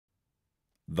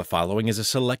The following is a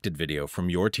selected video from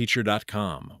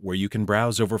yourteacher.com, where you can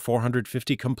browse over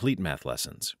 450 complete math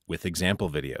lessons with example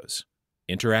videos,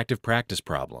 interactive practice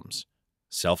problems,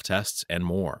 self-tests, and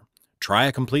more. Try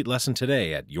a complete lesson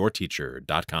today at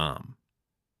yourteacher.com.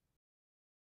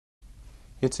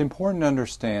 It's important to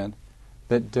understand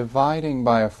that dividing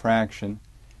by a fraction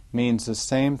means the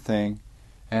same thing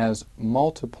as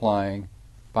multiplying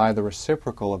by the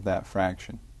reciprocal of that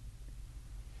fraction.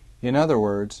 In other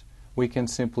words, we can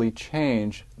simply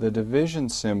change the division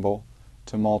symbol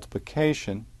to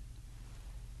multiplication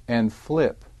and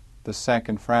flip the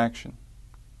second fraction.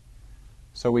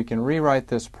 So we can rewrite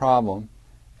this problem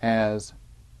as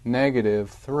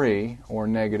 -3, or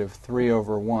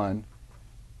 -3/1,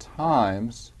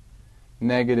 times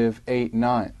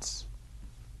 -8/9.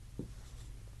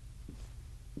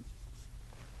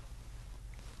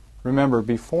 Remember,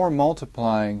 before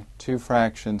multiplying two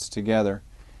fractions together,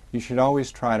 you should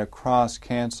always try to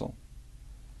cross-cancel.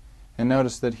 And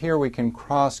notice that here we can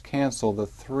cross-cancel the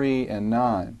 3 and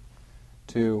 9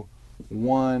 to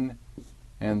 1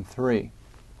 and 3.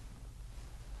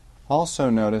 Also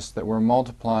notice that we're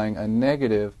multiplying a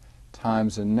negative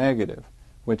times a negative,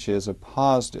 which is a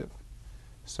positive.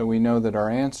 So we know that our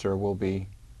answer will be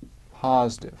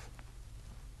positive.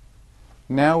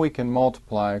 Now we can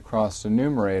multiply across the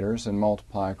numerators and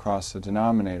multiply across the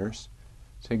denominators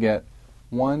to get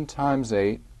 1 times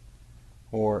 8,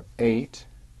 or 8,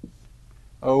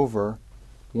 over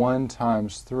 1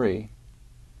 times 3,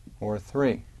 or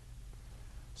 3.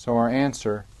 So our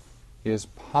answer is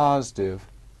positive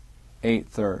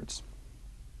 8/3.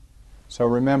 So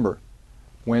remember,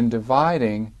 when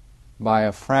dividing by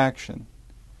a fraction,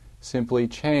 simply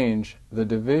change the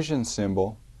division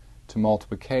symbol to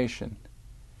multiplication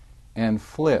and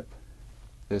flip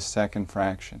this second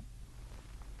fraction.